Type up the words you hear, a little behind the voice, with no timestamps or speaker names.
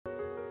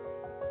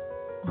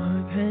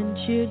What can't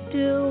you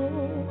do?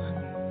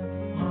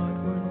 What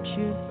won't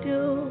you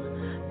do?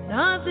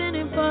 Nothing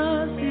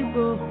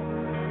impossible.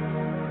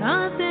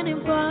 Nothing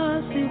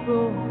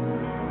impossible.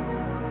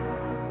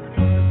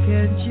 What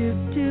can't you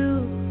do?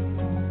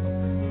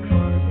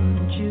 What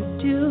won't you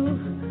do?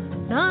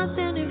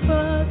 Nothing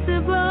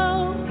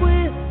impossible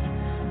with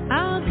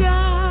our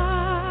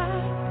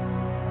God.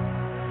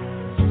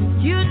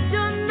 You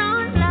do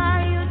not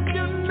lie, you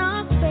do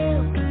not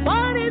fail.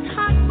 What is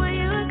hard for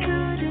you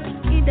to do?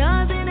 It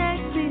doesn't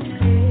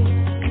exist.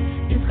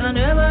 It can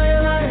never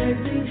ever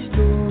exist.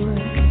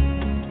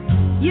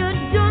 You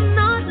do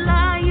not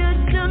lie, you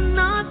do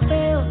not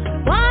fail.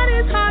 What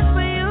is hard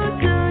for you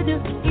to do?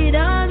 It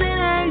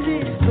doesn't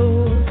exist.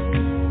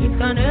 It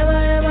can never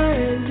ever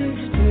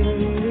exist.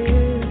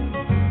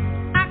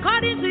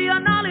 According to your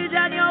knowledge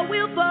and your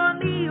will for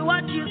me,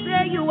 what you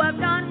say you have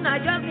done, I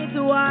just need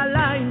to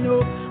align,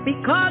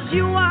 because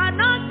you are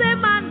not a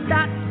man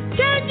that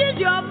changes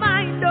your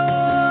mind,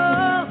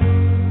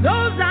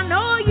 Those that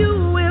know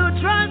you will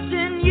trust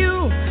in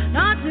you,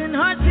 not in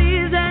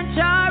horses and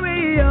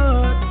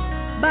chariots,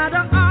 by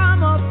the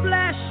arm of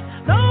flesh,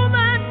 no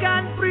man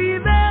can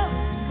prevail.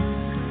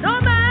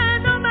 No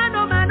man, no man,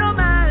 no man, no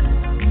man.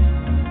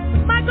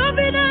 My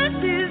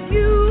confidence is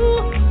you.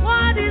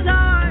 What is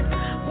hard?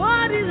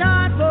 What is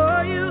hard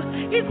for you?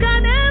 It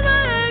can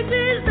never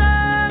exist.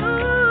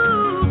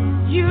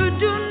 You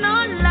do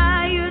not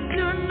lie, you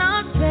do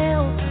not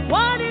fail.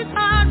 What is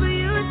hard for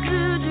you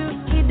to do?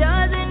 It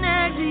doesn't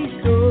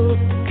exist.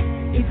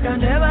 It can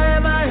never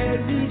ever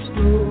exist.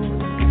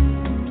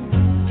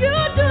 You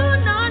do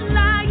not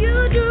lie,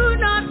 you do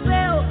not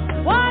fail.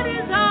 What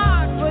is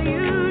hard for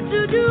you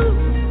to do?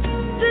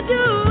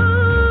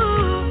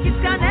 It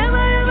can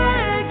never ever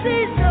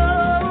exist.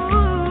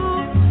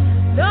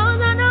 Those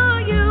that know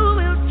you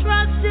will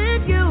trust in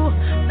you,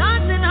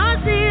 not in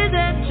horses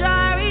and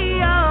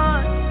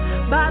chariots,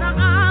 by the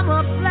arm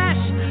of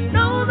flesh,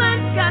 no man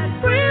can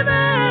prevail.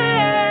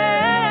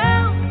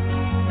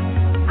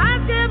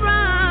 Ask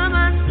Abraham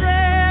and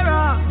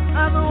Sarah,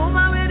 and the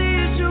woman with the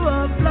issue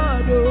of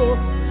blood.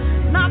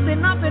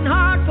 Nothing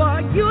hard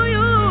for you.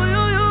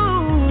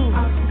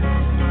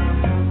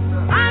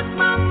 Ask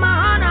Mama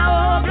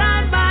Hannah,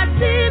 Grandpa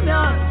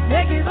Simeon,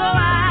 make it go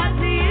as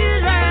the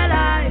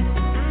Israelites.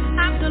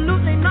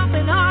 Absolutely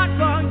nothing hard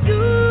for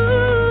you.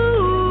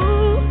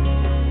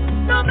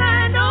 No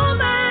man, no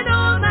man,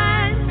 no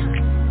man.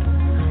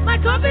 My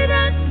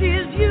confidence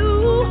is you.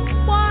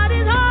 What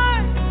is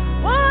hard?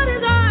 What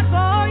is hard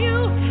for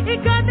you? It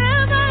can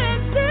never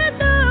exist.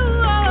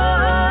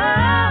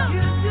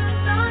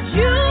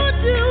 You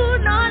do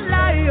not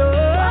lie.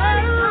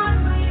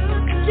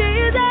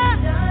 Jesus,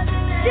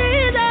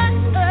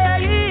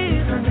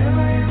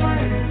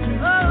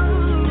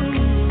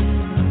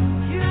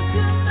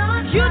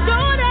 Jesus, you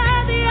don't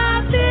have the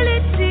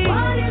ability.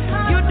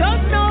 You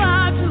don't know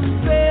how to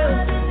fail.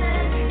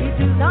 It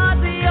is not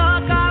your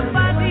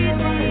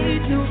capacity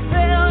to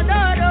fail.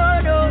 No, no,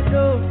 no,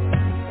 no.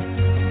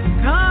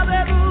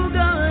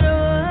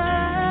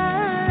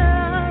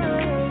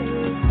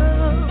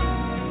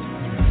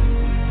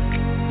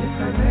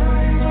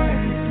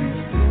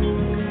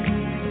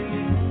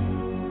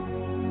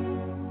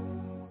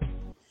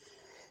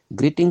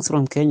 Greetings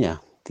from Kenya.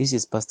 This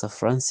is Pastor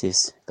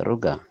Francis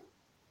Karuga.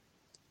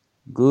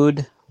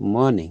 Good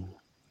morning.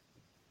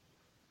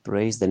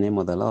 Praise the name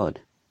of the Lord.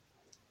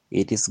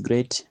 It is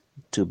great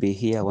to be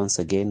here once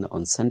again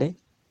on Sunday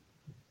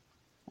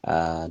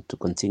to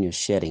continue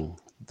sharing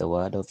the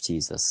word of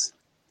Jesus.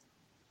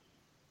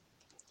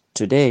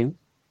 Today,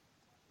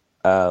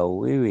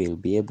 we will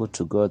be able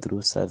to go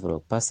through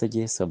several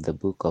passages of the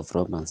book of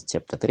Romans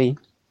chapter 3.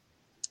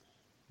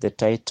 The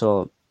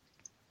title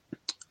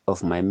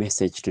of my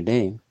message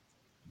today,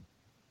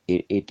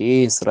 it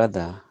is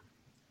rather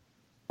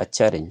a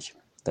challenge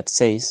that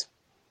says,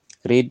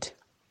 read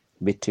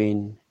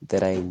between the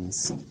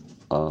lines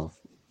of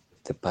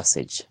the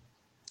passage.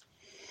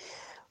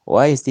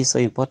 Why is this so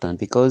important?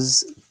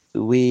 Because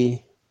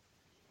we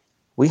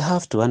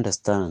have to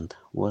understand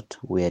what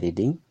we are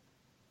reading,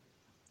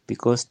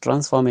 because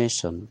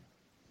transformation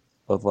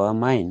of our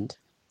mind,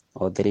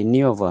 or the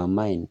renewal of our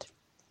mind,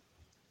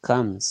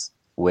 comes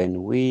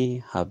when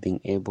we have been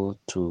able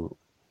to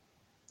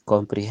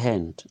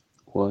comprehend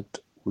what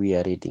we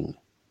are reading.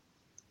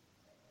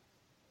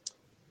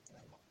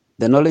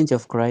 The knowledge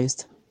of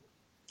Christ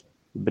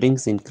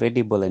brings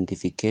incredible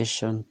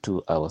edification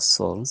to our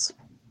souls,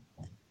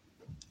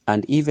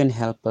 and even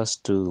help us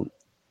to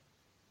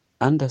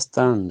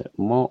understand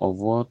more of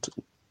what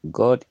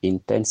God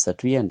intends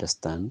that we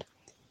understand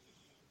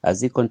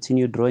as we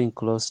continue drawing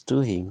close to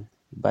Him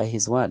by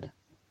His Word.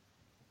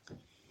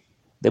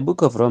 The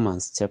book of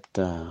Romans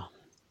chapter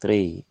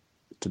 3,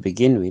 to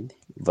begin with,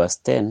 verse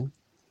 10,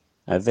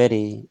 a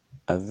very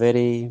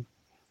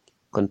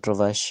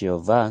controversial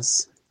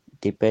verse,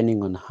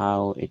 depending on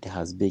how it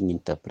has been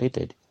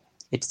interpreted.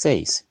 It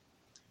says,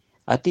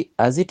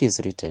 as it is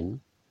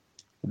written,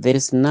 there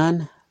is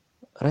none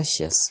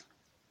righteous,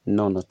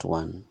 no, not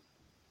one.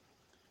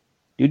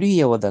 Did you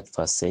hear what that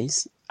verse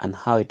says? and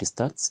how it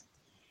starts.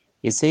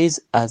 It says,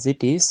 as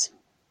it is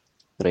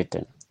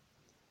written.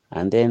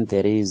 And then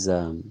there is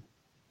a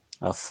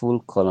full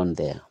colon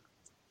there.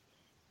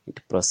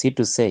 It proceeds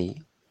to say,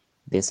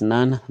 there's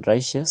none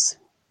righteous,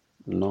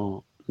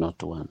 no,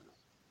 not one.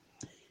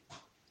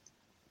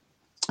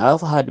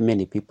 I've heard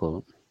many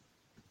people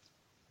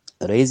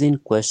raising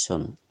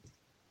question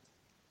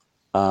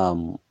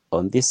on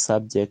this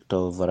subject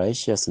of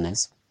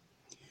righteousness.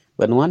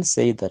 When one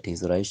says that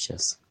he's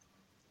righteous,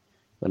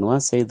 when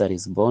one says that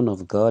he's born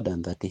of God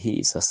and that he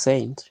is a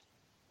saint,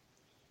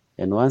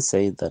 and one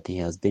says that he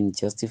has been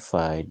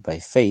justified by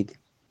faith,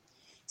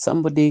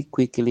 somebody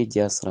quickly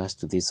just rush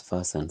to this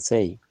verse and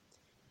say,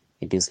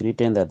 it is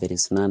written that there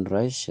is none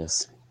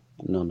righteous,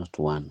 no, not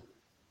one.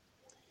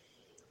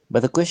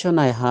 But the question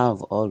I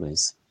have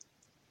always,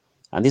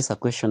 and this is a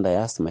question I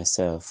asked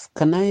myself,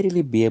 can I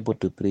really be able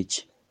to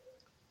preach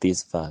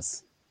this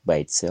verse by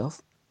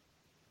itself?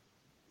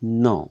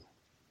 No,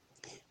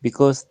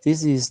 because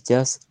this is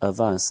just a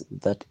verse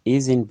that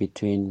is in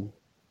between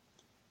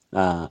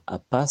a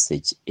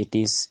passage. It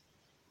is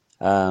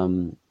a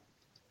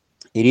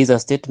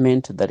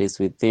statement that is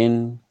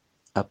within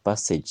a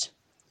passage.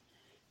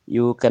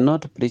 You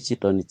cannot preach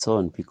it on its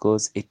own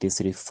because it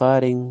is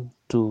referring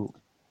to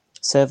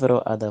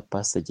several other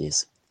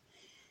passages.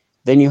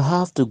 Then you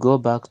have to go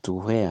back to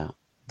where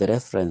the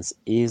reference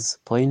is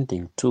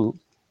pointing to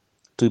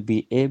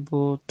be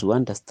able to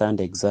understand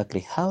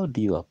exactly how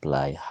do you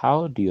apply,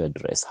 how do you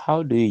address,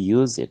 how do you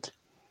use it.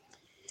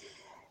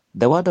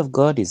 The Word of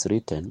God is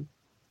written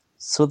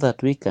so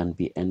that we can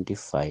be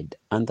edified,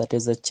 and that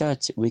as a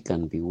church we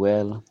can be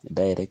well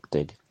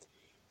directed,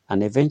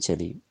 and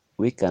eventually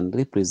we can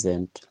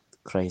represent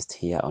Christ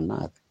here on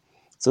earth.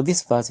 So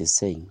this verse is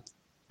saying,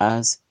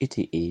 as it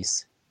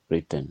is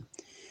written.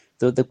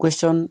 So the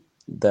question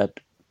that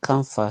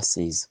comes first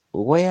is,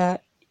 where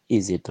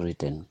is it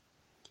written?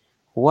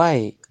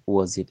 Why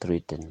was it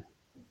written?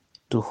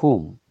 To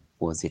whom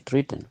was it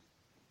written?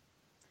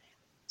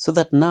 So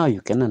that now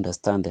you can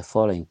understand the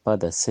following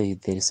part that says,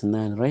 there is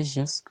none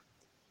righteous,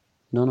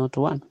 no, not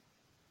one.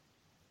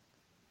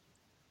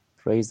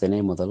 Praise the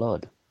name of the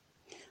Lord.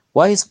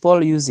 Why is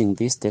Paul using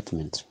this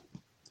statement?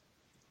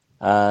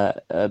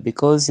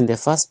 Because in the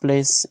first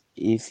place,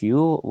 if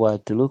you were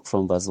to look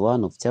from verse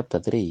 1 of chapter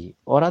 3,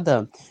 or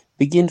rather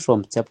begin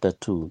from chapter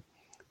 2,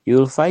 you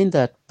will find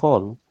that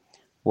Paul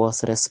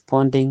was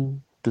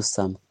responding to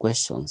some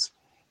questions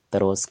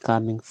that was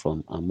coming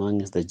from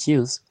amongst the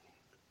Jews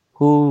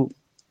who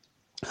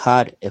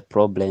had a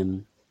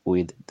problem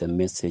with the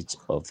message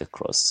of the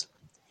cross.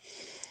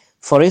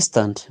 For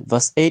instance,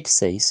 verse 8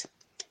 says,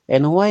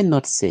 and why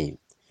not say,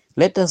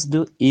 let us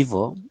do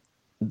evil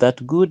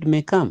that good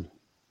may come,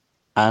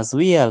 as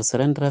we are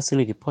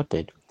slanderously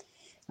reported,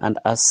 and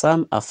as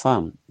some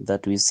affirm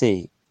that we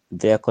say,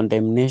 their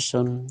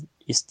condemnation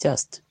is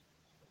just.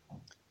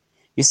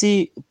 You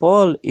see,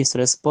 Paul is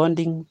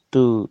responding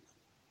to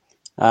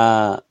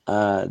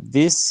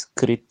these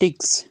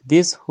critics,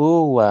 these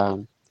who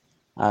were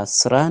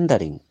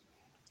slandering.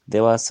 They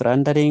were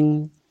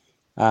slandering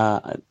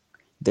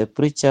the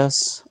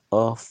preachers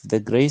of the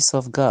grace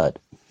of God.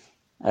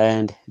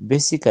 And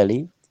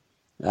basically,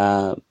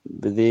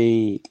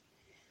 they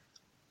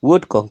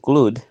would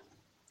conclude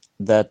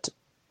that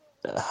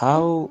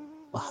the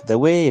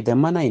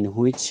manner in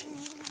which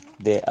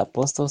the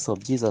apostles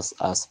of Jesus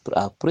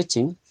are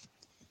preaching,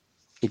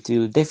 it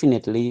will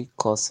definitely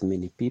cause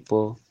many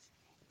people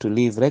to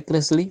live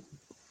recklessly,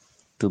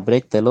 to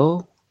break the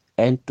law,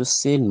 and to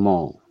sin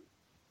more.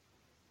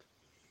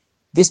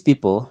 These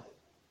people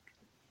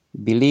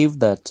believe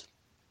that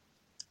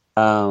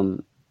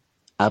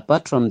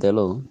apart from the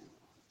law,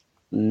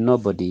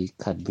 nobody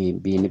can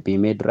be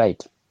made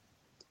right.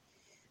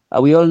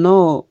 We all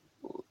know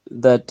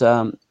that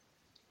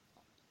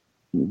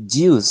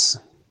Jews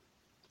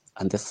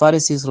and the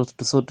Pharisees,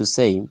 so to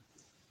say,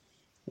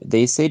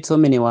 they said so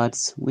many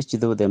words which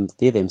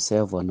they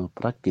themselves were not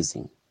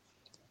practicing.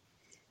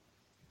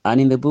 And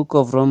in the book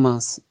of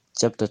Romans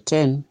chapter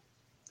 10,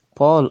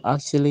 Paul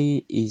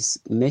actually is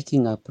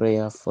making a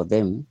prayer for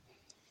them,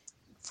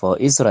 for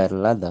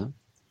Israel rather,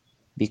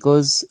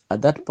 because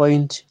at that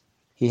point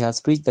he has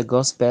preached the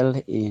gospel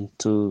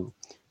into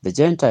the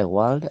Gentile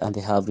world and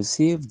they have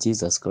received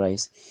Jesus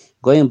Christ.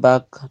 Going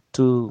back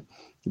to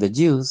the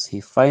Jews, he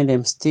finds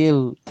them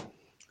still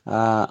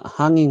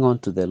hanging on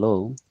to the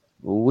law,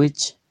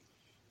 which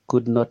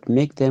could not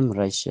make them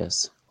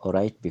righteous or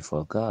right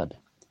before God.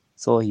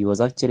 So he was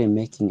actually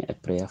making a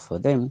prayer for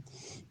them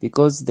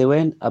because they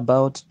went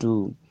about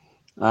to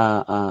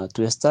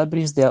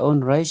establish their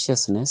own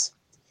righteousness,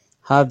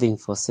 having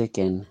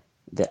forsaken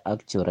the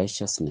actual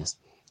righteousness.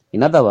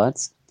 In other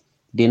words,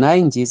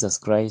 denying Jesus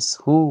Christ,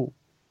 who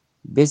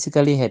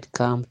basically had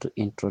come to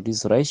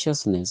introduce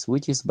righteousness,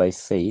 which is by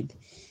faith,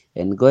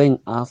 and going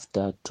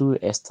after to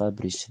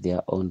establish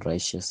their own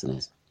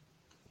righteousness.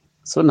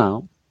 So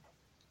now,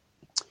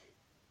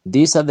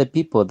 these are the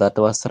people that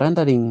were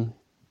surrendering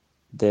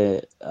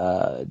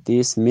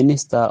this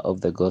minister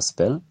of the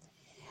gospel,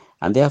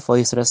 And therefore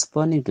he's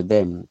responding to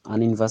them.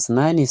 And in verse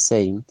 9 he's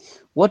saying,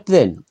 "What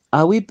then?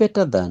 Are we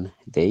better than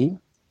they?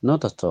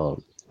 Not at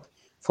all.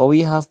 For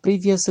we have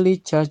previously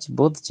charged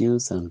both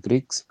Jews and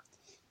Greeks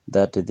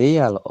that they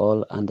are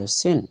all under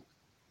sin."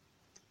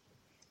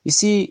 You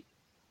see,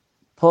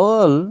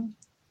 Paul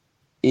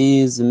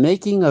is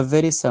making a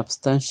very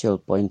substantial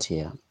point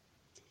here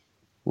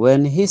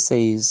when he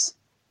says,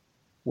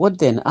 "What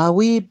then? Are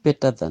we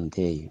better than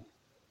they?"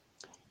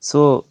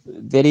 So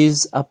there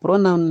is a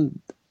pronoun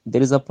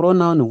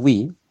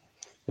we,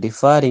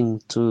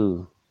 referring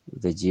to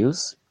the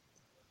Jews,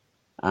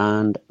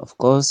 and of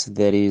course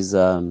there is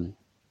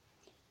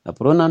a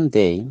pronoun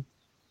they,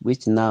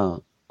 which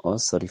now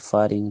also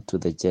referring to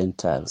the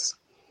Gentiles.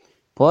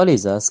 Paul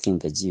is asking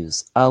the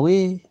Jews, are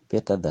we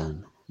better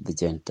than the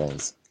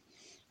Gentiles?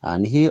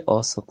 And he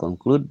also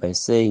concludes by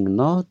saying,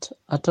 not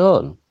at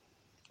all.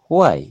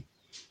 Why?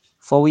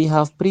 For we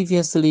have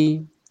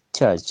previously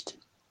charged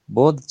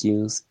both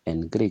Jews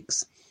and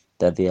Greeks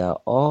that they are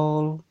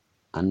all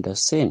under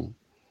sin.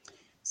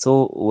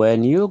 So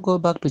when you go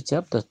back to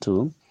chapter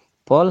 2,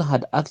 Paul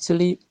had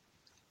actually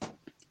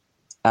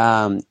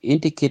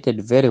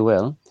indicated very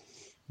well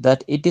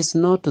that it is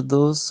not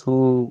those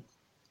who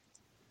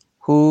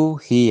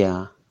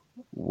hear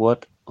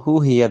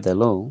the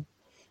law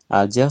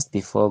are just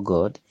before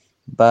God,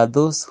 but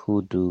those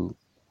who do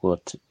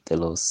what the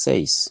law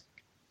says.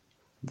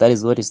 That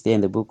is what is there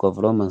in the book of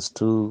Romans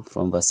 2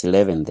 from verse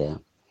 11 there.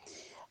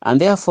 And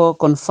therefore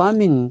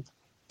confirming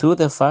to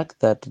the fact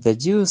that the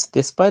Jews,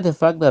 despite the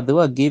fact that they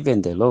were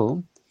given the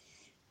law,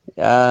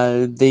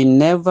 they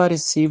never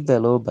received the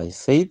law by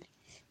faith.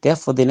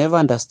 Therefore, they never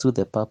understood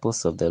the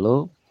purpose of the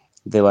law.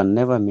 They were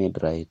never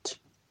made right.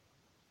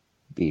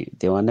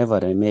 They were never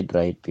made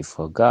right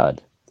before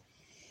God.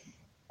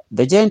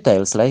 The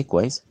Gentiles,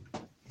 likewise,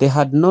 they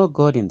had no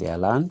God in their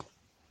land.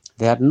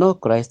 They had no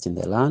Christ in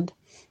their land.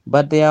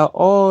 But they are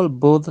all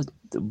both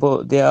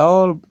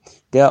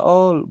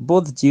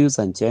Jews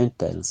and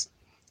Gentiles,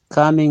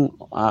 coming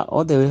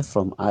all the way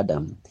from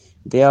Adam.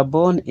 They are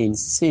born in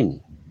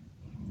sin.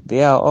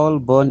 They are all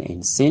born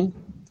in sin,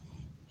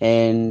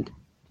 and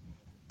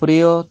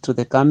prior to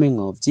the coming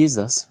of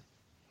Jesus,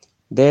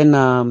 then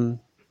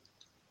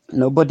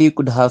nobody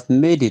could have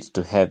made it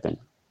to heaven,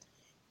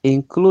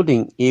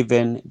 including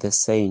even the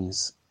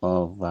saints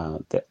of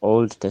the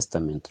Old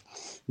Testament.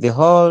 They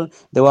were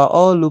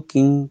all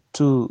looking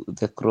to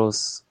the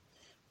cross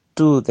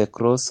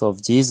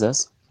of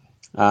Jesus,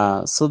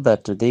 so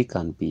that they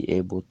can be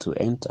able to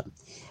enter.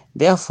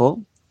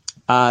 Therefore,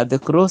 the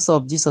cross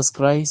of Jesus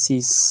Christ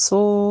is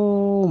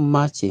so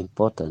much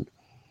important,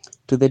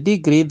 to the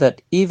degree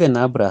that even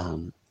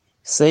Abraham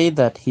said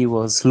that he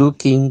was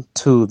looking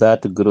to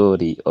that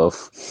glory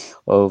of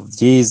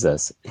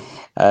Jesus.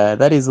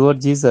 That is what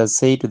Jesus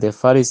said to the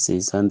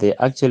Pharisees, and they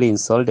actually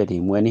insulted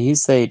him when he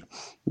said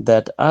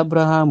that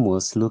Abraham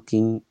was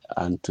looking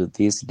unto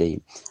this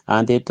day.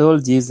 And they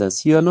told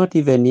Jesus, "You are not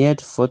even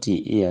yet 40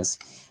 years,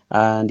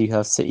 and you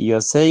are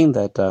saying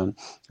that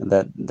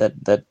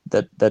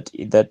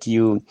that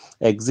you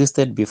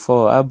existed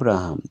before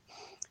Abraham."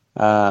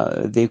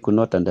 They could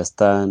not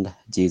understand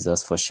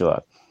Jesus for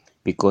sure,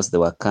 because they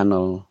were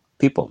carnal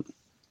people.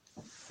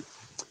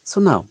 So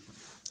now,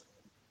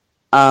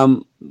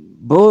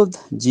 both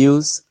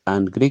Jews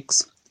and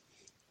Greeks,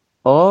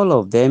 all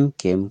of them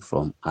came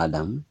from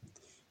Adam,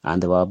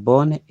 and they were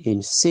born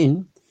in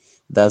sin.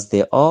 Thus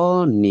they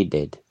all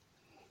needed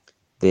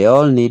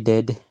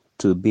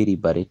to be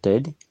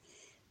liberated.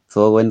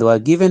 For when they were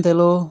given the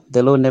law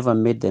never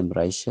made them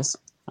righteous,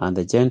 and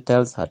the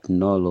Gentiles had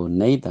no law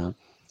neither.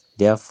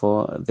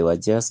 Therefore, they were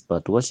just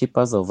but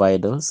worshippers of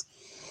idols,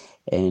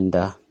 and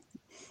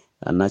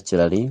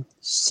naturally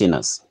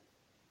sinners.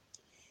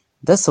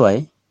 That's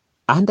why,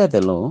 under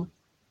the law,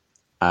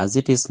 as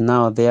it is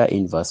now there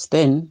in verse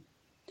 10,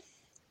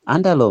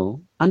 under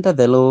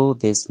the law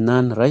there is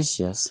none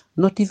righteous,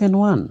 not even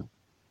one.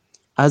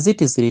 As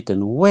it is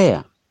written,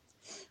 where?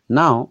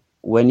 Now,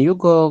 when you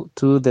go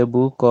to the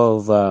book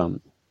of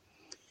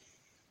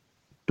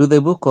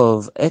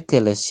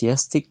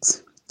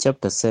Ecclesiastes,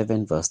 chapter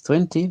 7, verse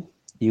 20,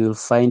 you will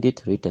find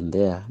it written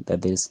there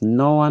that there is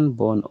no one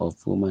born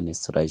of woman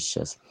is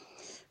righteous.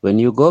 When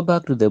you go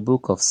back to the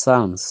book of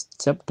Psalms,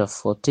 chapter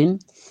 14,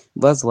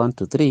 verse 1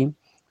 to 3,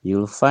 you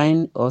will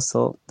find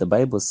also the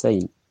Bible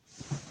saying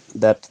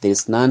that there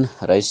is none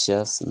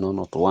righteous, no,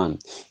 not one.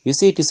 You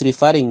see, it is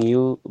referring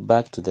you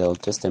back to the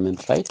Old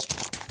Testament, right?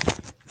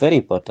 Very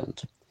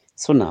important.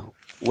 So now,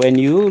 when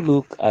you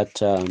look at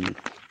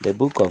the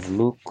book of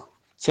Luke,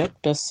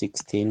 chapter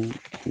 16,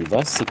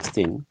 verse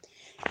 16,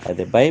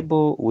 the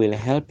Bible will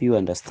help you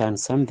understand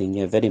something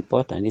here very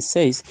important. It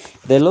says,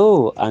 the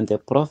law and the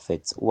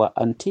prophets were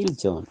until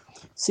John.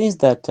 Since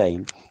that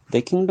time,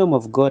 the kingdom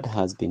of God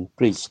has been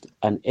preached,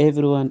 and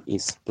everyone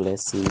is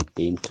pressing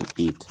into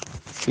it.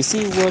 You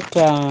see what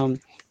the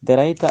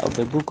writer of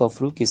the book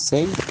of Luke is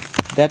saying?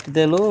 That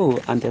the law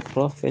and the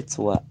prophets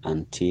were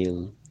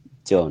until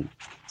John.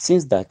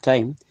 Since that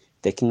time,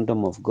 the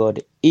kingdom of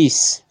God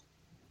is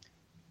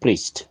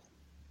preached.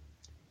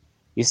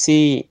 You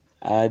see,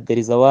 there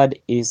is a word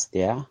is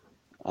there,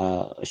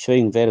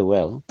 showing very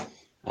well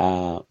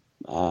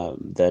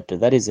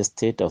that is a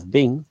state of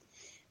being.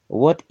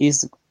 What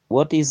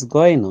is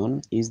going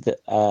on is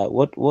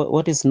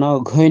what is now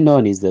going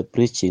on is the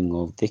preaching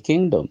of the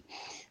kingdom,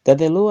 that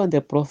the law and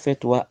the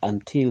prophet were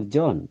until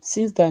John.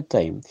 Since that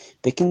time,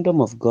 the kingdom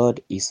of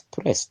God is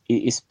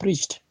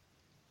preached.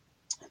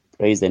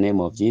 Praise the name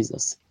of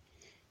Jesus.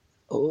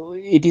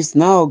 It is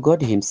now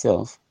God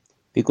himself,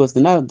 because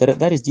now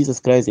that is Jesus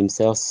Christ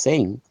himself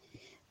saying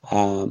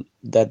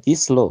that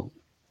this law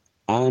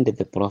and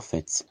the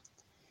prophets,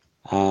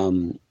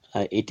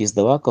 it is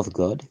the work of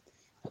God,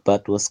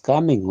 but was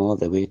coming all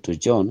the way to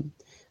John,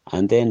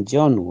 and then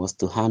John was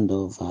to hand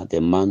over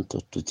the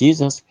mantle to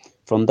Jesus.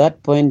 From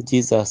that point,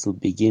 Jesus would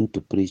begin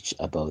to preach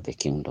about the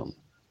kingdom.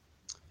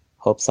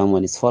 Hope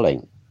someone is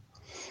following.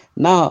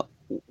 Now,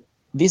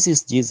 this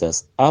is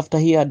Jesus after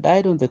he had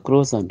died on the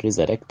cross and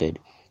resurrected.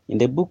 In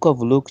the book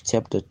of Luke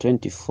chapter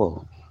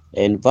 24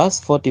 and verse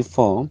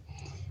 44,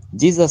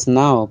 Jesus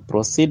now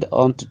proceeds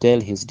on to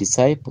tell his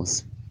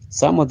disciples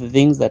some of the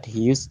things that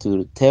he used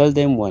to tell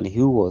them while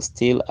he was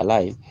still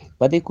alive,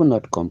 but they could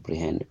not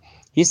comprehend.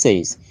 He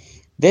says,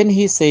 "Then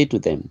he said to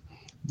them,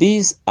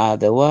 These are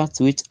the words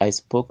which I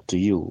spoke to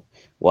you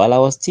while I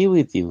was still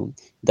with you,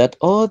 that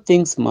all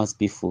things must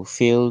be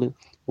fulfilled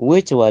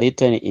which were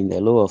written in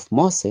the law of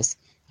Moses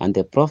and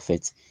the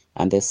prophets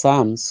and the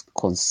Psalms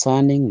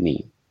concerning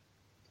me."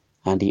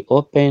 And he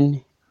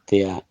opened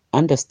their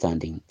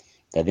understanding,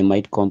 that they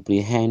might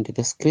comprehend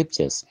the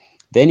scriptures.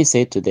 Then he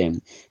said to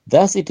them,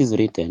 "Thus it is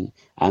written,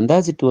 and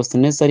thus it was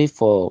necessary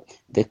for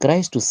the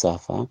Christ to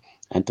suffer,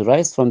 and to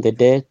rise from the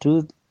dead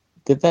to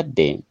the third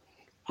day,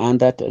 and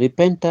that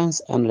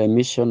repentance and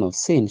remission of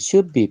sin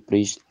should be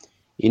preached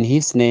in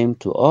his name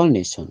to all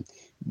nations,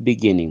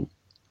 beginning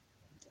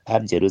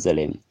at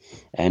Jerusalem.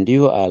 And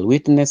you are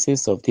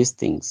witnesses of these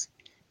things."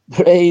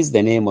 Praise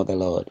the name of the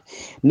Lord.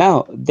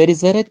 Now, the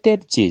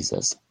resurrected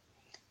Jesus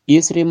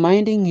is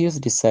reminding his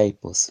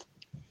disciples,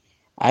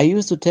 "I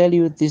used to tell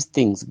you these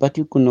things, but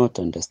you could not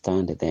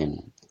understand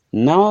then.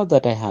 Now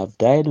that I have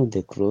died on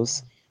the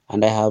cross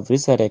and I have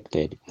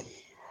resurrected,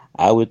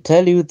 I will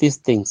tell you these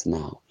things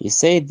now." He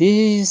said,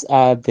 "These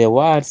are the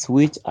words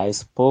which I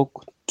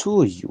spoke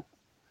to you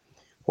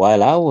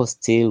while I was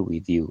still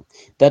with you,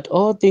 that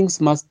all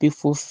things must be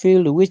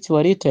fulfilled which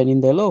were written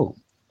in the law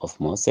of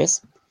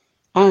Moses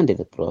and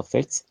the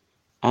prophets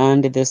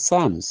and the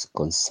Psalms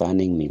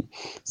concerning me."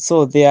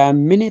 So there are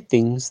many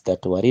things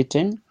that were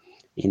written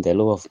in the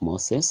law of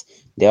Moses.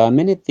 There are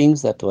many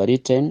things that were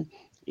written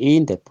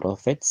in the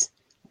prophets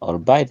or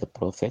by the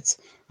prophets,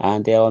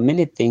 and there are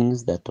many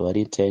things that were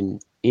written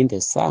in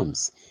the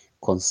Psalms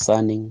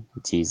concerning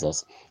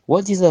Jesus.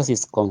 What Jesus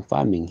is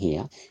confirming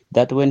here,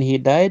 that when he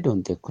died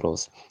on the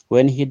cross,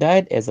 when he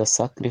died as a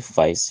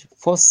sacrifice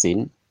for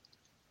sin,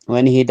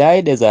 when he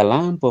died as a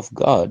Lamb of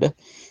God,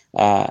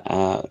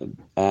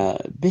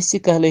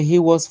 basically he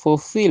was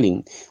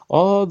fulfilling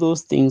all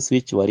those things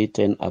which were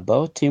written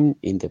about him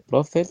in the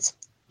prophets,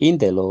 in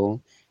the law,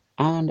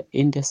 and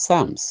in the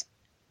Psalms.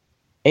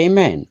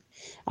 Amen.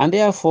 And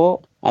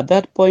therefore, at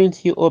that point,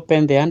 he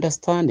opened the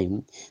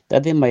understanding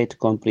that they might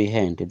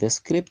comprehend the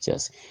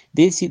scriptures.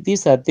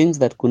 These are things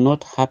that could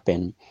not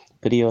happen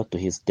prior to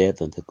his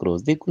death on the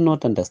cross. They could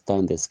not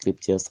understand the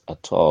scriptures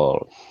at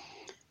all.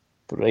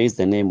 Praise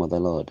the name of the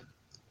Lord.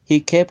 He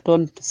kept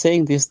on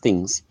saying these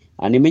things,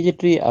 and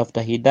immediately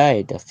after he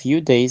died, a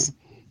few days,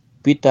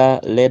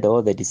 Peter led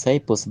all the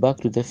disciples back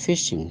to the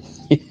fishing.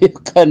 You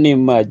can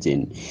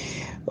imagine.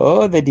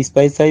 All the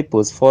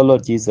disciples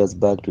followed Jesus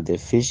back to the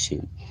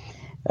fishing,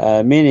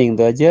 meaning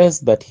they're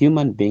just but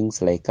human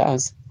beings like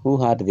us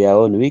who had their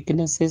own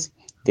weaknesses.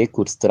 They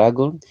could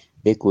struggle.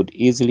 They could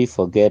easily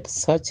forget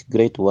such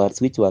great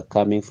words which were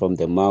coming from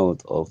the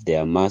mouth of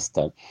their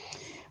master.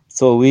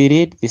 So we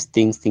read these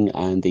things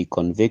and they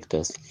convict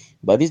us.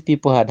 But these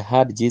people had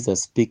heard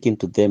Jesus speaking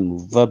to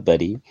them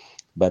verbally,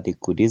 but they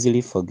could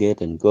easily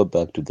forget and go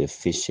back to the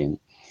fishing.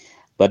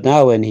 But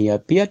now when he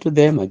appeared to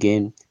them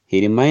again,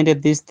 he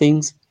reminded these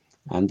things,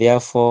 and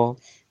therefore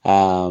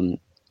he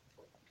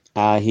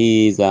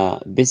is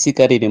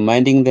basically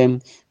reminding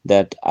them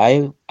that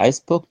I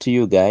spoke to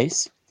you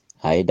guys,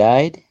 I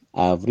died,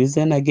 I've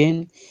risen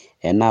again,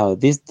 and now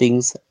these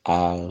things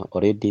are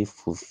already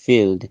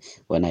fulfilled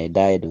when I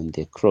died on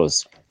the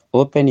cross.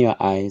 Open your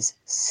eyes,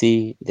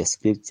 see the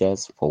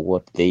scriptures for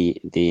what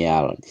they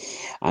are.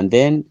 And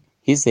then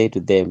he said to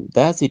them,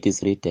 "Thus it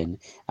is written,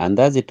 and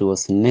thus it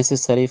was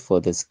necessary for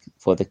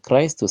the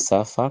Christ to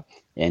suffer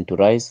and to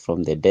rise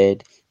from the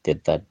dead the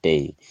third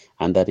day,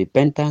 and that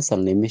repentance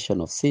and remission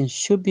of sins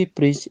should be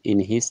preached in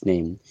his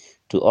name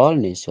to all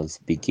nations,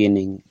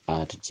 beginning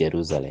at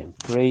Jerusalem."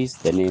 Praise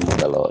the name of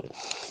the Lord.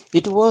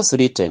 It was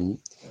written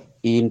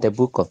in the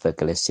book of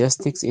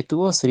Ecclesiastes. It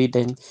was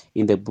written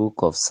in the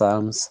book of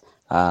Psalms,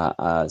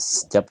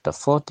 chapter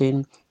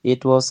 14.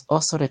 It was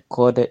also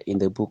recorded in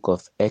the book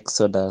of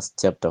Exodus,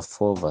 chapter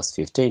 4, verse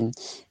 15,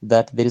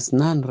 that there is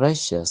none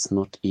righteous,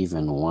 not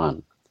even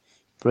one.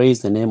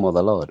 Praise the name of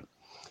the Lord.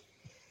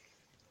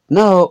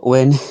 Now,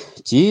 when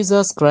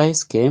Jesus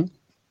Christ came,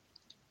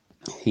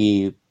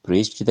 he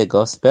preached the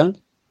gospel,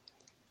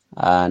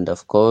 and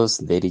of course,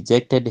 they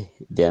rejected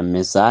their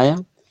Messiah,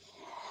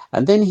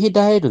 and then he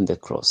died on the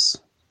cross.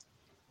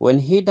 When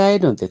he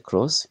died on the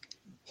cross,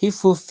 he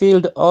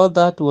fulfilled all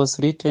that was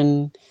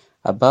written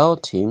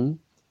about him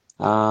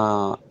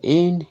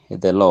in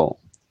the law,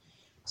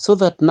 so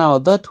that now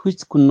that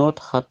which could not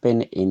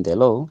happen in the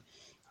law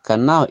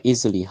can now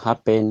easily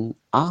happen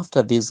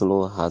after this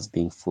law has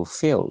been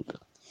fulfilled.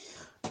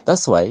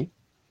 That's why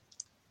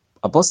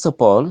Apostle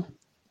Paul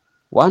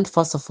wants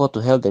first of all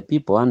to help the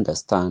people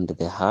understand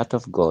the heart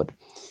of God,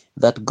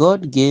 that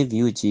God gave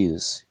you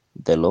Jews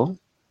the law,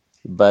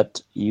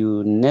 but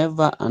you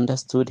never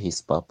understood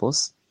his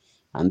purpose,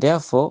 and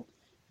therefore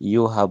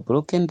you have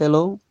broken the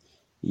law,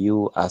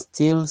 you are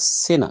still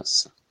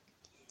sinners.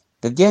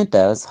 The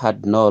Gentiles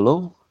had no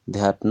law, they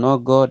had no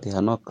God, they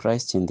had no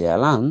Christ in their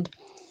land,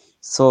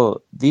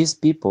 so these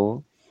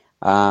people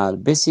are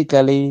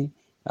basically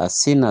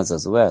sinners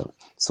as well.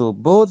 So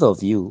both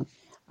of you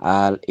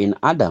are in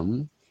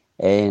Adam,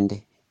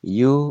 and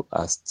you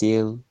are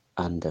still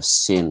under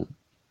sin.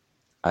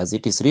 As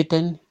it is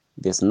written,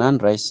 there's none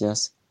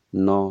righteous,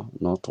 no,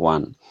 not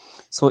one.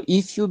 So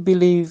if you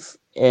believe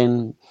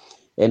and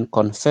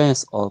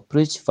confess or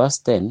preach verse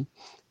 10,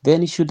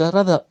 then you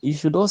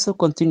should also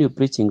continue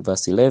preaching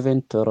verse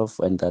 11, 12,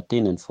 and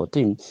 13, and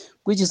 14,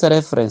 which is a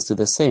reference to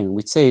the same,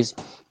 which says,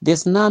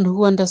 there's none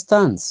who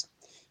understands.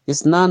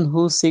 There's none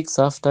who seeks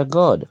after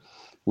God.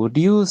 Would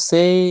you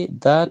say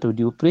that? Would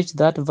you preach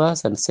that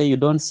verse and say you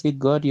don't seek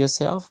God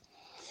yourself?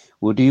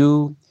 Would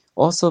you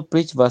also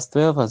preach verse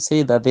 12 and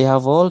say that they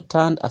have all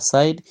turned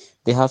aside,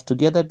 they have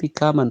together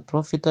become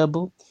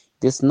unprofitable?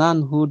 There's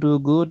none who do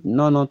good,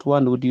 no, not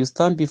one. Would you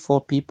stand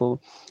before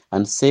people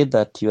and say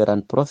that you are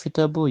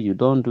unprofitable, you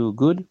don't do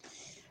good?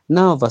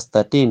 Now verse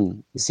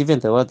 13 is even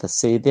the word that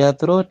say, their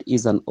throat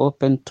is an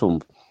open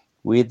tomb.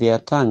 With their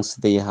tongues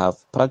they have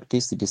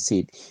practiced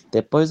deceit.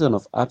 The poison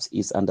of apes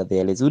is under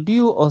their lips. Would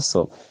you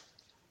also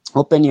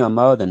open your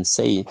mouth and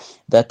say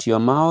that your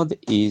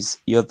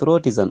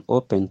throat is an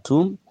open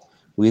tomb?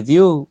 Will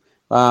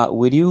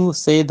you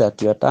say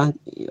that your tongue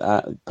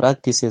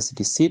practices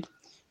deceit?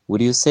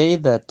 Would you say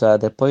that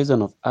the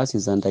poison of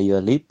ashes is under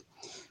your lip?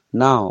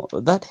 Now,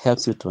 that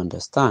helps you to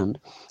understand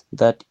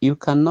that you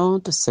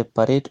cannot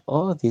separate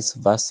all these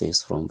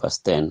verses from verse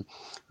 10.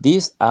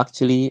 These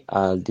actually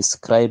are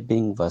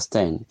describing verse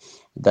 10,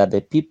 that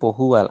the people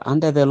who are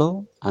under the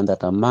law, and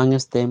that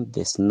amongst them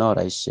there's no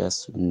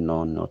righteous,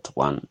 no, not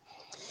one.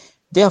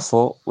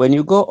 Therefore, when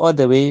you go all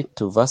the way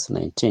to verse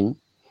 19,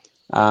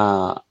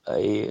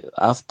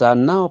 after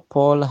now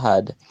Paul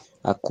had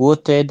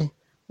quoted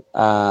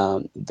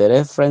the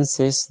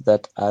references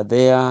that are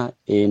there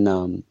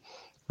in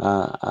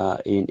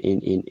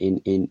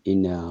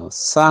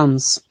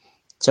Psalms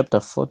chapter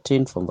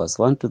 14 from verse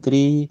 1 to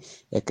 3,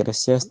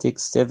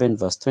 Ecclesiastes 7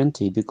 verse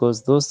 20,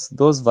 because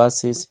those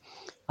verses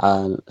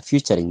are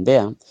featuring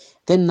there.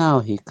 Then now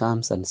he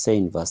comes and says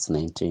in verse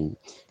 19,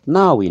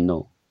 now we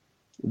know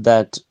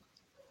that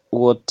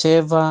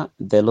whatever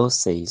the law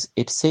says,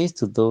 it says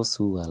to those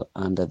who are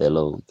under the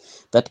law,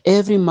 that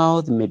every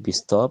mouth may be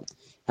stopped,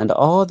 and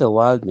all the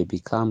world may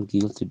become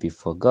guilty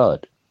before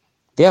God.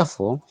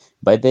 Therefore,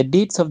 by the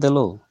deeds of the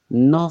law,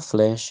 no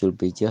flesh should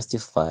be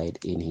justified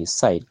in his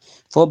sight,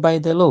 for by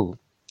the law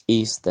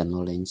is the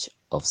knowledge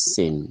of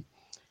sin.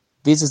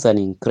 This is an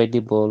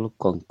incredible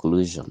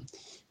conclusion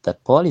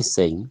that Paul is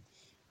saying,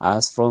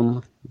 as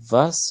from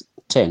verse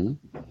 10,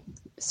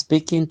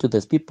 speaking to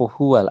the people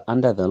who are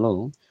under the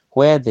law,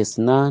 where there's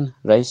none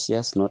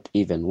righteous, not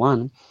even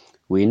one.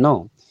 We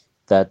know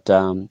that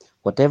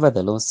whatever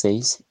the law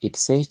says, it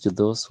says to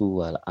those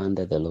who are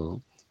under the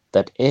law,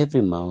 that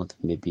every mouth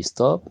may be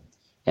stopped,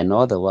 and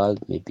all the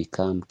world may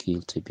become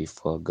guilty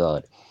before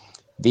God.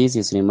 This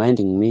is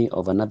reminding me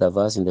of another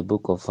verse in the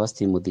book of 1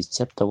 Timothy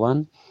chapter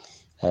 1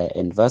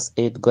 and verse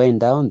 8, going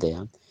down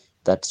there,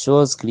 that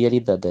shows clearly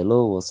that the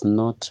law was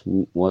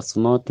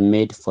not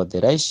made for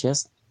the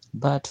righteous,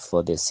 but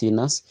for the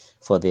sinners,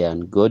 for the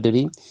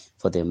ungodly,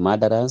 for the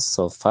murderers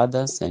of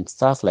fathers and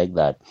stuff like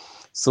that.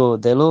 So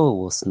the law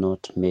was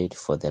not made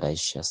for the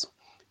righteous.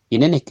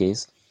 In any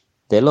case,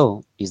 the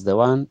law is the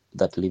one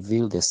that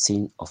revealed the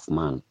sin of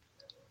man.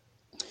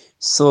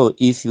 So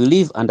if you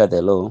live under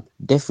the law,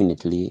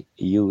 definitely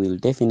you will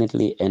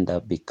end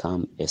up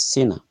become a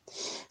sinner.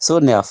 So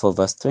therefore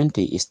verse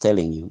 20 is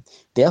telling you,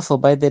 therefore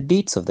by the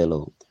deeds of the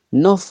law,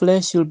 no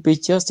flesh should be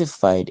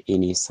justified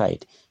in his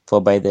sight,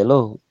 for by the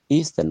law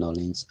is the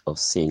knowledge of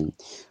sin.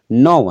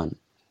 No one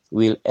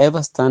will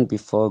ever stand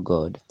before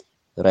God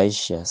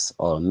righteous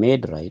or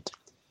made right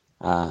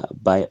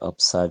by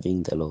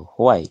observing the law.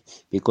 Why?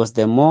 Because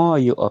the more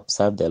you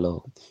observe the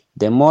law,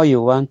 the more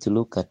you want to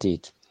look at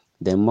it,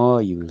 the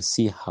more you will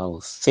see how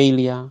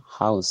failure,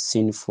 how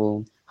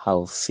sinful,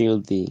 how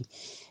filthy,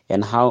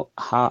 and how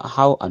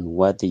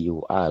unworthy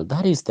you are.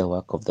 That is the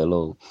work of the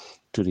law,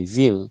 to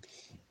reveal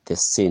the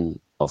sin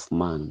of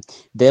man.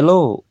 The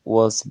law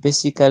was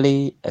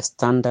basically a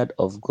standard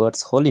of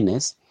God's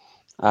holiness,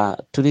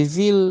 to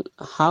reveal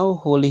how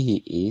holy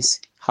He is,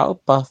 how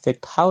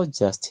perfect, how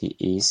just He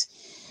is,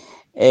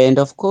 and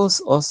of course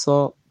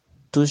also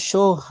to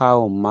show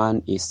how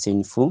man is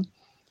sinful,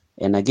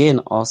 and again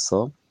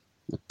also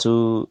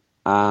to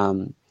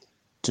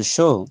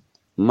show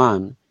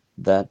man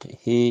that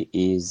he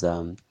is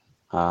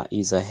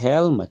a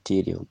hell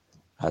material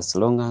as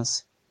long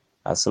as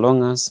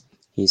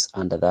he's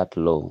under that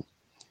law.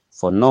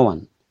 For no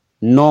one,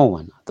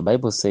 the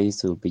Bible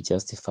says, will be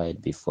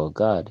justified before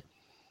God.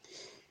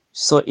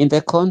 So in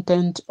the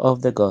context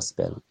of the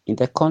gospel,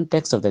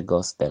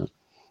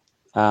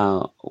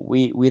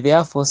 we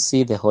therefore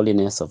see the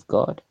holiness of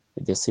God,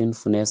 the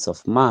sinfulness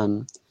of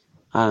man,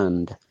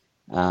 and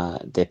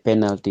the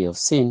penalty of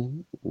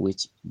sin,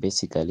 which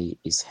basically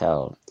is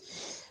hell.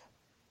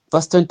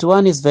 Verse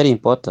 21 is very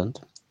important.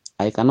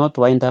 I cannot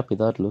wind up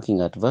without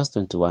looking at verse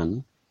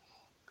 21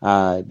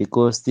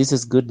 because this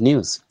is good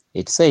news.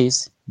 It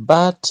says,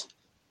 "But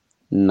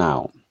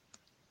now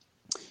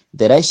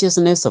the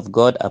righteousness of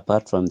God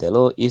apart from the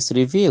law is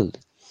revealed,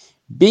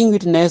 being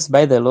witnessed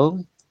by the law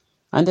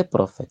and the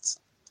prophets,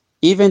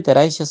 even the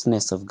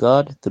righteousness of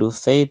God through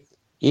faith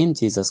in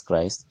Jesus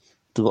Christ,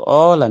 to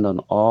all and on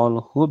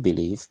all who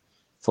believe,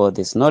 for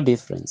there is no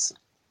difference."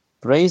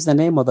 Praise the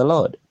name of the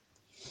Lord.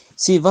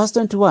 See, verse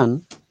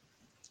 21,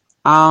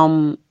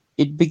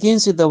 it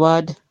begins with the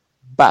word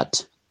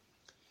 "but."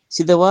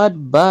 See, the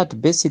word "but"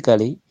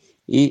 basically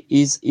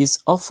is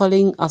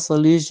offering a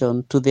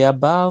solution to the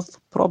above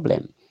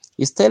problem.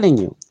 It's telling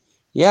you,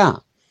 yeah,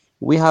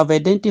 we have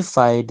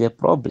identified the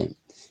problem,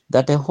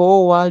 that the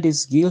whole world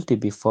is guilty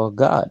before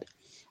God,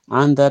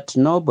 and that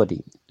no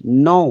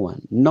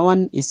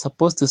one is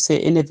supposed to say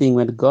anything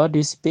when God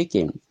is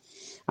speaking,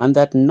 and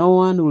that no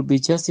one will be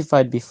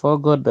justified before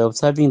God by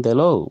observing the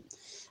law,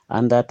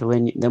 and that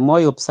the more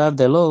you observe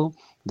the law,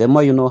 the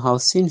more you know how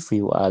sinful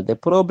you are. The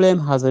problem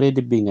has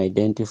already been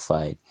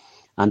identified,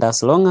 and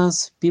as long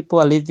as people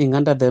are living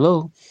under the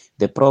law,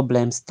 the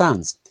problem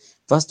stands.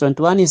 Verse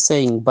 21 is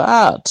saying,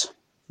 "But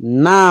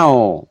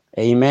now,"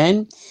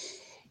 amen.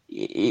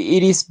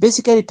 It is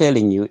basically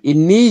telling you,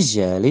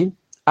 initially,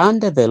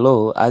 under the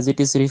law, as it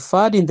is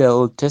referred in the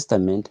Old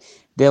Testament,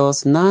 there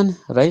was none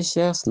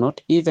righteous,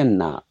 not even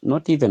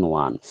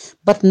one.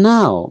 But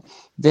now,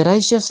 the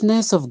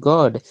righteousness of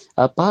God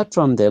apart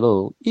from the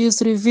law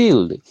is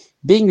revealed,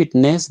 being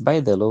witnessed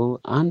by the law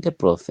and the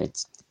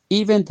prophets,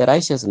 even the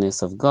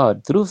righteousness of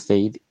God through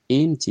faith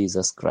in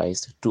Jesus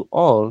Christ, to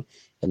all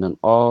and on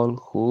all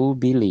who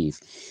believe.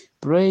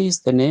 Praise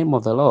the name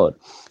of the Lord.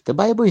 The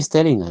Bible is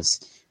telling us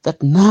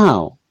that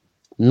now,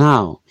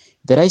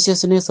 the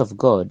righteousness of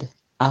God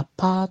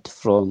apart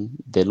from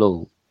the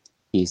law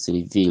is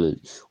revealed.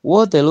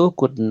 What the law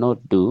could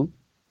not do,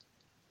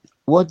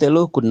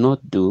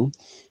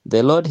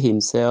 the Lord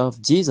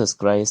Himself, Jesus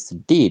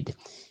Christ, did.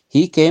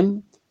 He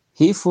came,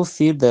 He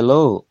fulfilled the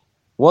law,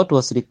 what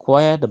was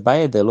required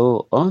by the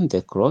law on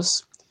the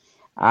cross,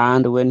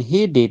 and when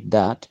He did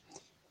that,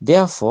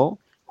 therefore,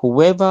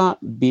 whoever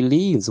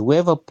believes,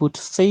 whoever put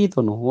faith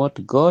on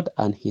what God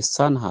and His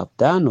Son have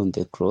done on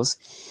the cross,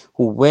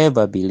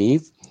 whoever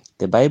believes,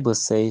 the Bible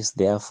says,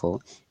 therefore,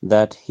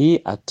 that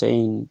he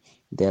attained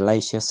the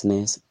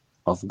righteousness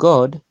of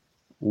God,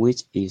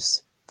 which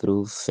is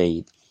through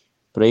faith.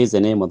 Praise the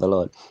name of the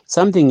Lord.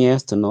 Something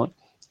else to note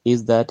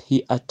is that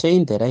he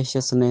attained the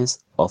righteousness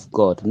of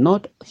God,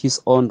 not his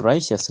own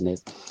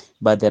righteousness,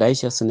 but the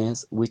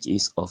righteousness which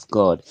is of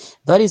God.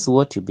 That is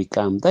what you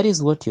become. That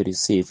is what you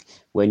receive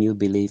when you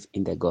believe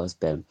in the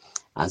gospel.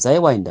 As I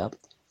wind up,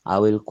 I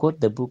will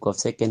quote the book of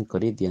 2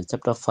 Corinthians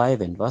chapter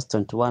 5 and verse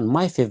 21,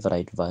 my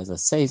favorite verse, that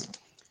says,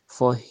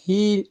 "For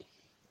he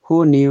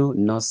who knew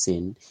no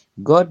sin,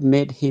 God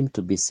made him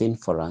to be sin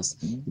for us,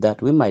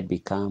 that we might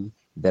become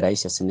the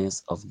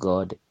righteousness of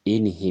God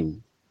in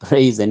him."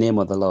 Praise the name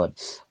of the Lord.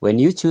 When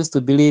you choose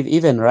to believe,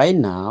 even right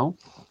now,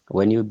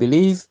 when you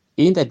believe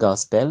in the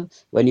gospel,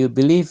 when you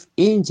believe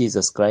in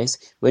Jesus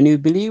Christ, when you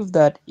believe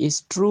that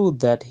it's true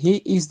that He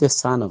is the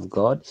Son of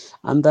God,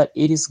 and that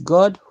it is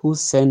God who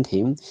sent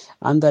Him,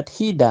 and that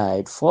He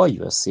died for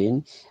your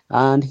sin,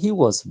 and He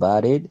was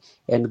buried,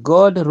 and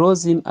God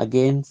rose Him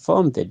again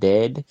from the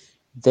dead,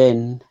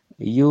 then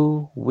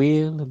you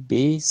will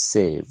be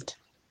saved.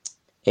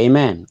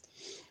 Amen.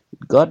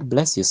 God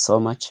bless you so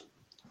much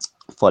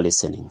for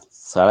listening.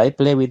 Shall I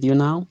play with you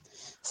now?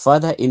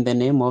 Father, in the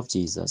name of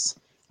Jesus,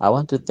 I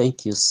want to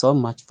thank you so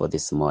much for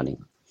this morning.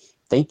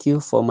 Thank you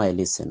for my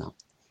listener.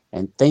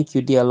 And thank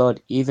you, dear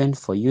Lord, even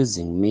for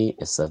using me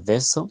as a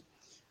vessel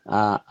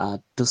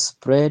to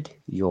spread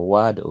your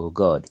word, oh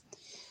God.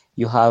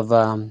 You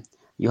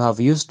have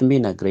used me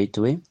in a great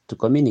way to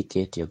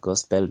communicate your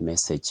gospel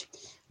message.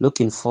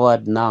 Looking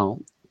forward now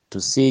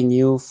to seeing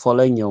you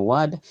following your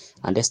word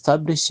and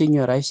establishing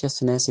your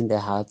righteousness in the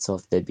hearts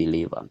of the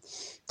believer.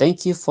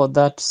 Thank you for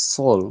that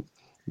soul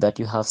that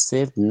you have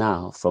saved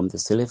now from the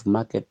slave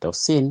market of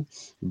sin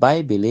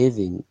by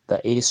believing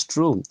that it is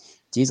true.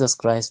 Jesus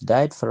Christ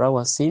died for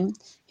our sin.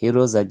 He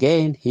rose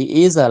again.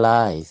 He is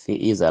alive.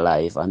 He is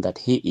alive, and that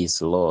He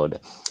is Lord.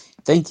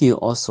 Thank you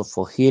also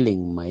for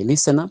healing my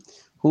listener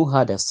who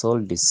had a soul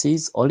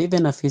disease or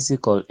even a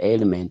physical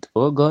ailment,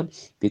 oh God,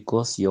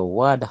 because your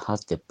word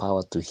has the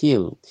power to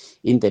heal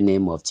in the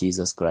name of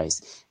Jesus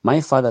Christ.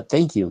 My Father,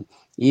 thank you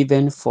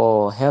even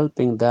for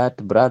helping that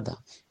brother,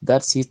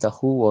 that sister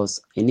who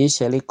was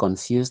initially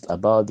confused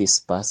about this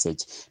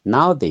passage.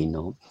 Now they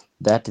know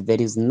that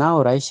there is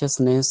now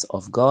righteousness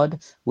of God,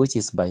 which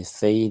is by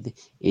faith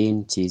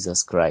in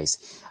Jesus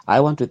Christ. I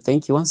want to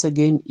thank you once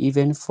again,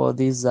 even for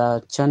this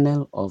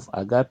channel of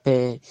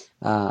Agape,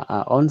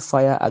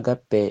 Onfire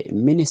Agape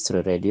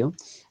Ministry Radio.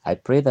 I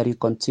pray that you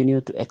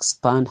continue to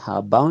expand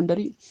her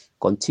boundary,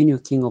 continue,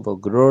 King of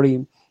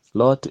Glory,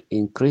 Lord, to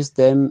increase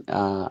them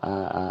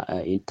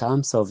in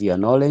terms of your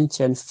knowledge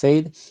and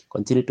faith.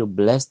 Continue to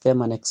bless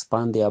them and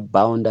expand their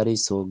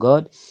boundaries, oh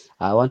God.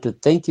 I want to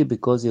thank you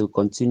because you'll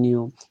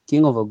continue,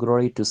 King of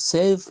Glory, to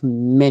save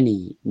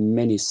many,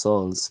 many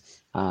souls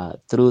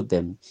through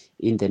them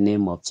in the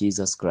name of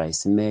Jesus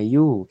Christ. May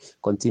you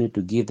continue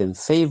to give them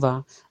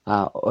favor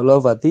all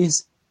over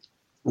this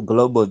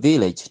global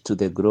village to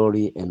the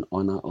glory and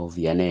honor of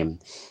your name.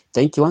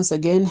 Thank you once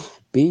again.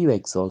 Be you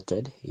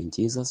exalted. In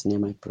Jesus'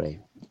 name I pray.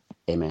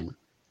 Amen.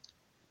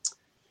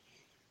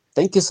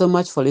 Thank you so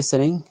much for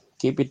listening.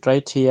 Keep it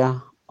right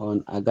here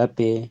on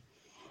Agape,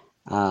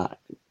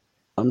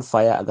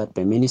 Onfire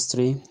Agape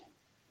Ministry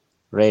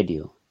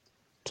Radio,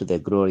 to the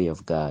glory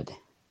of God.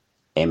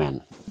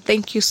 Amen.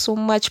 Thank you so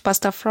much,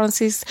 Pastor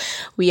Francis.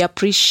 We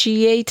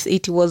appreciate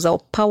it. Was a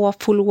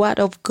powerful word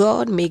of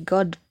God. May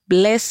God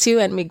bless you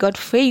and may God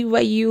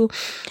favor you.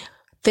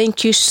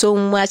 Thank you so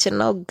much. And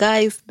now,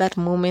 guys, that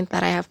moment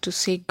that I have to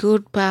say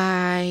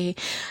goodbye.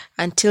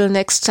 Until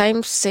next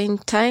time, same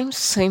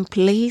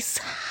place.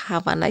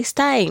 Have a nice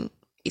time.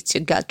 It's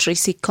your girl,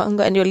 TRACY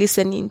KONGO, and you're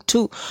listening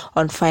to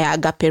Onfire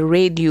Agape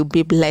Radio.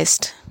 Be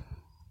blessed.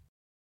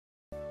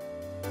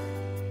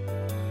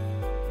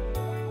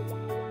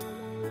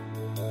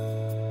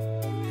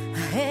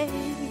 Hey,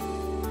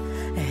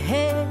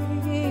 hey,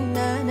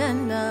 na na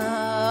na.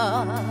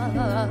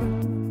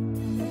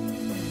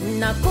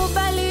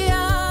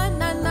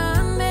 Nakubaliana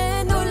na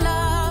neno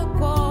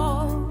lako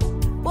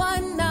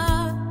Bwana,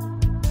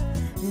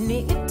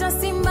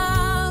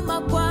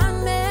 nitasimama kwa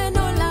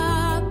neno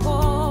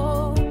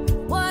lako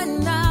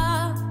Bwana.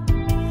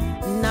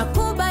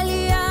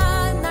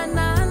 Nakubaliana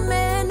na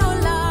neno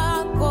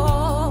lako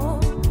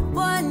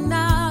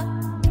Bwana,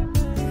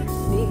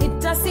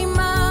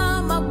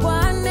 nitasimama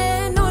kwa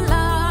neno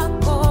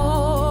lako.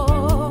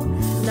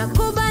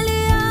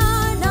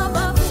 Nakubaliana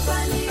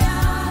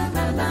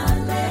na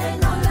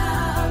neno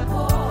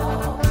lako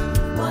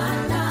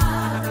Bwana,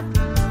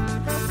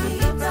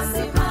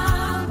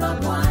 nitasimama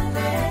kwa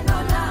neno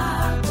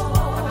lako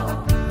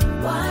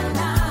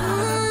Bwana.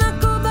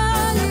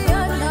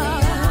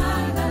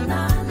 Nakubaliana na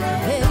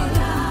neno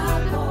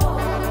lako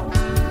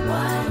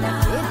Bwana,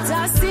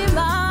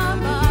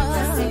 nitasimama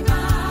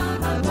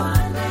kwa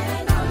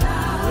neno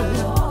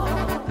lako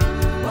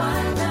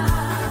Bwana.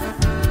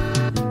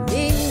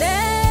 Ni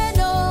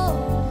neno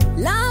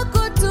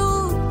lako tu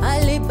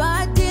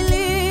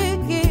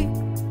halibadiliki.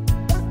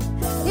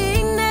 Ni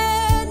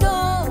neno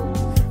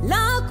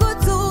lako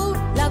tu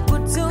la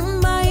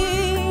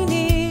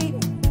kutumaini.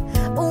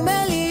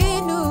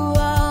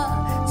 Umeliinua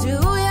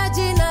juu ya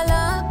jina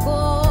lako.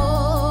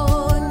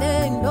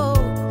 Neno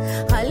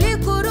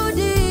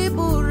halikurudi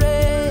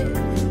bure.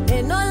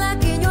 Neno la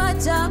kinywa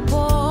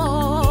chako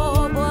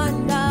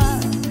Bwana,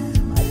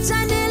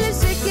 acha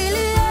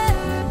nilishikilie,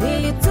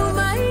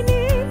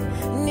 nilitumaini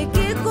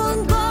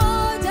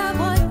nikikungoja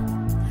Bwana.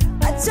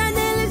 Acha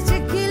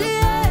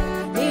nilishikilie,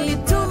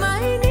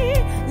 nilitumaini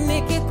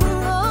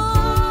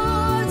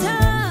nikikungoja.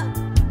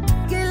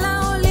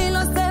 Kila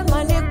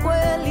ulilosema ni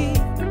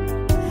kweli,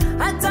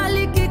 hata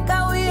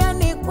likikawia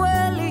ni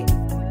kweli.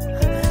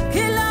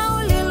 Kila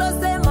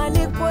ulilosema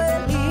ni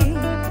kweli,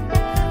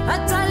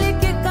 hata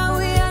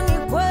likikawia ni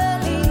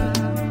kweli.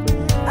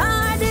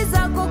 Ahadi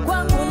zako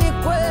kwangu ni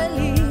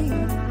kweli,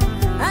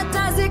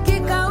 hata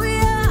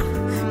zikikawia.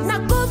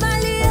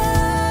 Nakubaliana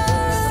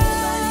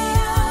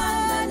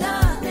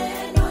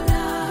neno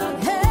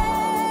lako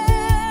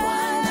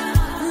Bwana,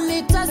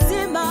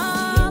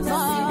 nitasimama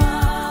kwa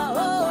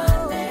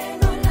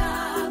neno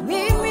lako.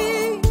 Mimi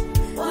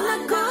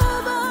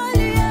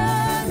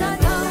nakubaliana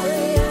nawe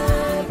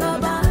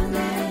Baba,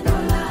 neno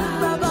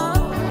lako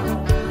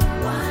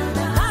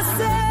Bwana,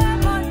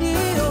 nasema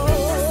ndio.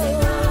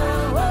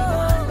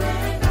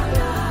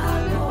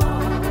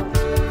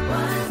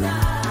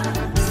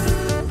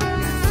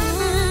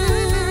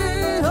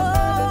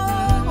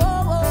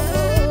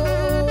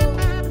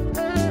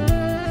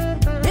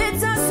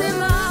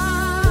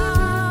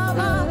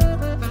 Nitasimama,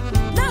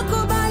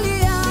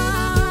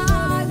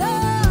 nakubaliana.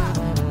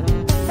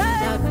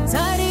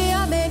 Daktari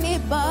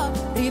amenipa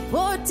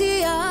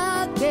ripoti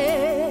yake,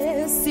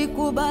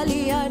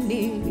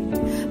 sikubaliani,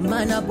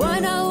 maana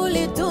Bwana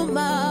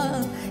ulituma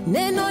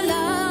neno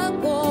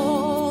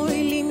lako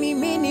ili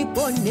mimi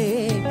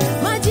nipone.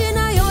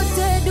 Majina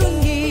yote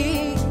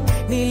duni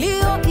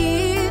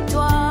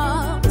niliyoitwa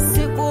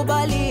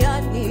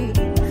sikubaliani,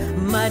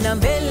 maana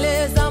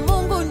mbele za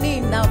Mungu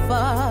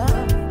ninafaa.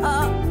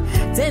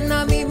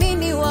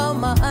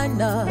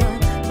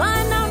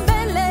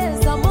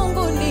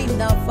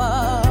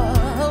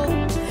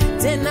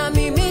 tena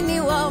mimi